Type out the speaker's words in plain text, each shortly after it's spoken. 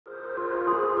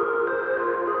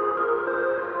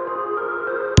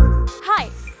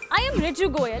I am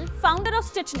Riju Goyal, founder of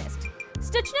Stitchnest.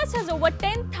 Stitchnest has over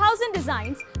 10,000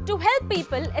 designs to help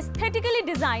people aesthetically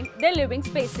design their living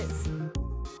spaces.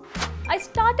 I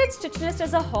started Stitchnest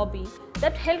as a hobby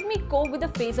that helped me cope with the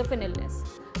phase of an illness.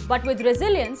 But with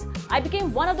resilience, I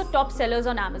became one of the top sellers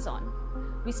on Amazon.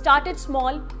 We started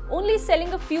small, only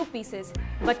selling a few pieces,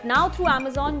 but now through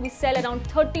Amazon, we sell around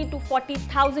 30 to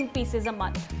 40,000 pieces a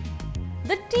month.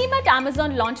 The team at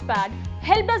Amazon Launchpad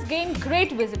helped us gain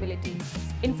great visibility.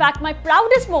 In fact, my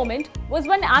proudest moment was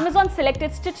when Amazon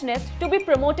selected Stitchnest to be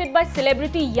promoted by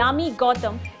celebrity Yami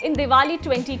Gautam in Diwali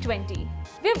 2020.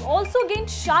 We have also gained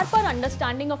sharper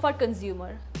understanding of our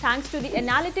consumer thanks to the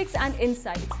analytics and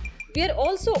insights. We are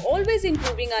also always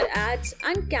improving our ads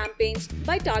and campaigns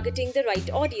by targeting the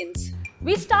right audience.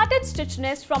 We started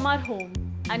Stitchnest from our home,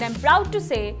 and I'm proud to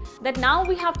say that now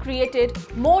we have created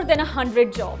more than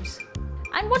 100 jobs.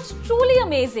 And what's truly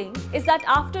amazing is that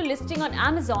after listing on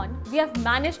Amazon, we have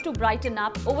managed to brighten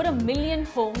up over 1 million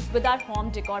homes with our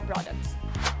home decor products.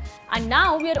 And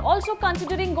now we are also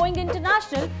considering going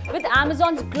international with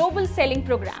Amazon's global selling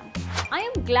program. I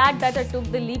am glad that I took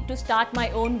the leap to start my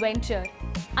own venture.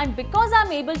 And because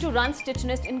I'm able to run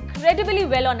Stitchnest incredibly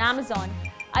well on Amazon,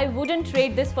 I wouldn't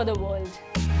trade this for the world.